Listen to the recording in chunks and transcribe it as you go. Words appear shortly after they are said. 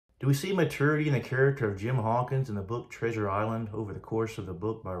Do we see maturity in the character of Jim Hawkins in the book Treasure Island over the course of the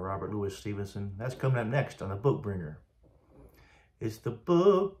book by Robert Louis Stevenson? That's coming up next on The Book Bringer. It's the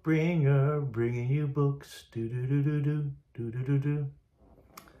Book Bringer, bringing you books. Do-do-do-do-do,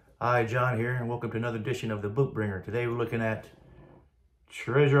 Hi, John here, and welcome to another edition of The Book Bringer. Today we're looking at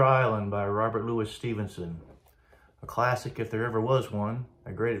Treasure Island by Robert Louis Stevenson. A classic if there ever was one,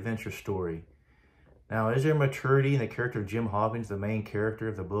 a great adventure story. Now, is there maturity in the character of Jim Hawkins, the main character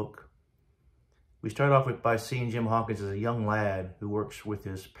of the book? We start off by seeing Jim Hawkins as a young lad who works with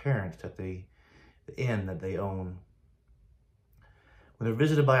his parents at the inn that they own. When they're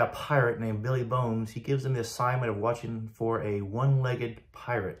visited by a pirate named Billy Bones, he gives them the assignment of watching for a one-legged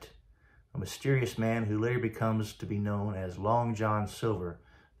pirate, a mysterious man who later becomes to be known as Long John Silver,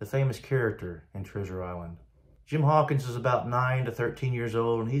 the famous character in Treasure Island. Jim Hawkins is about 9 to 13 years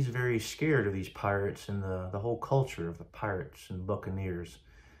old, and he's very scared of these pirates and the whole culture of the pirates and buccaneers.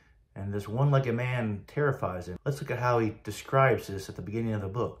 And this one-legged man terrifies him. Let's look at how he describes this at the beginning of the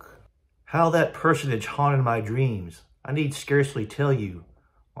book. How that personage haunted my dreams, I need scarcely tell you.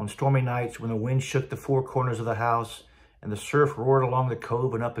 On stormy nights when the wind shook the four corners of the house and the surf roared along the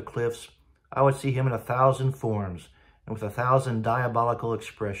cove and up the cliffs, I would see him in 1,000 forms and with 1,000 diabolical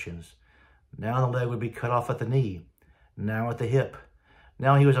expressions. Now the leg would be cut off at the knee, now at the hip.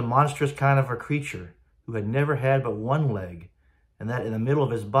 Now he was a monstrous kind of a creature who had never had but one leg, and that in the middle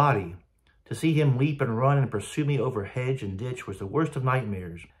of his body. To see him leap and run and pursue me over hedge and ditch was the worst of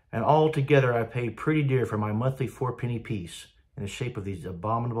nightmares, and altogether I paid pretty dear for my monthly 4-penny piece in the shape of these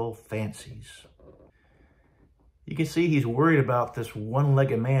abominable fancies. You can see he's worried about this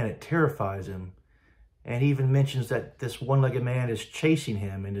one-legged man. It terrifies him. And he even mentions that this one-legged man is chasing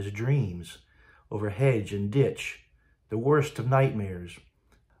him in his dreams over hedge and ditch, the worst of nightmares.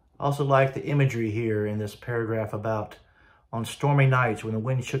 I also like the imagery here in this paragraph about on stormy nights when the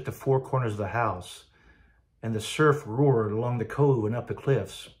wind shook the four corners of the house and the surf roared along the cove and up the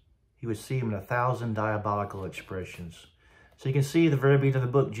cliffs. He would see him in 1,000 diabolical expressions. So you can see at the very beginning of the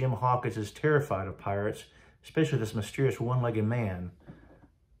book, Jim Hawkins is terrified of pirates, especially this mysterious one-legged man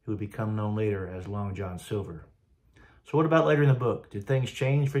who would become known later as Long John Silver. So what about later in the book? Did things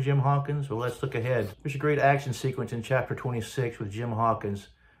change for Jim Hawkins? Well, let's look ahead. There's a great action sequence in chapter 26 with Jim Hawkins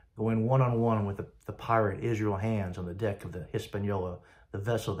going one-on-one with the pirate Israel Hands on the deck of the Hispaniola, the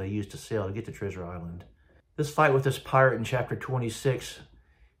vessel they used to sail to get to Treasure Island. This fight with this pirate in chapter 26,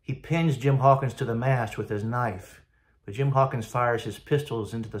 he pins Jim Hawkins to the mast with his knife, but Jim Hawkins fires his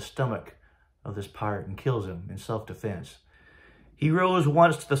pistols into the stomach of this pirate and kills him in self-defense. He rose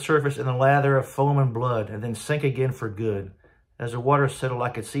once to the surface in a lather of foam and blood, and then sank again for good. As the water settled, I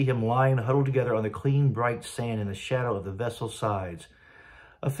could see him lying huddled together on the clean, bright sand in the shadow of the vessel's sides.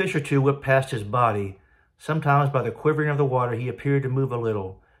 A fish or two whipped past his body. Sometimes by the quivering of the water, he appeared to move a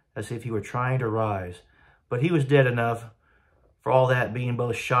little, as if he were trying to rise. But he was dead enough, for all that, being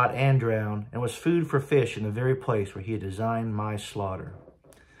both shot and drowned, and was food for fish in the very place where he had designed my slaughter.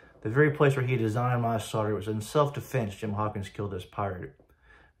 The very place where he designed my slaughter was in self-defense. Jim Hawkins killed this pirate.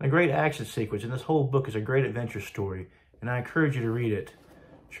 And a great action sequence, and this whole book is a great adventure story, and I encourage you to read it.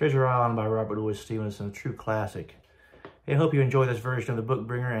 Treasure Island by Robert Louis Stevenson, a true classic. Hey, I hope you enjoy this version of The Book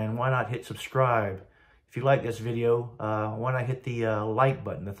Bringer, and why not hit subscribe? If you like this video, why not hit the like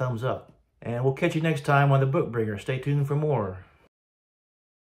button, the thumbs up? And we'll catch you next time on The Book Bringer. Stay tuned for more.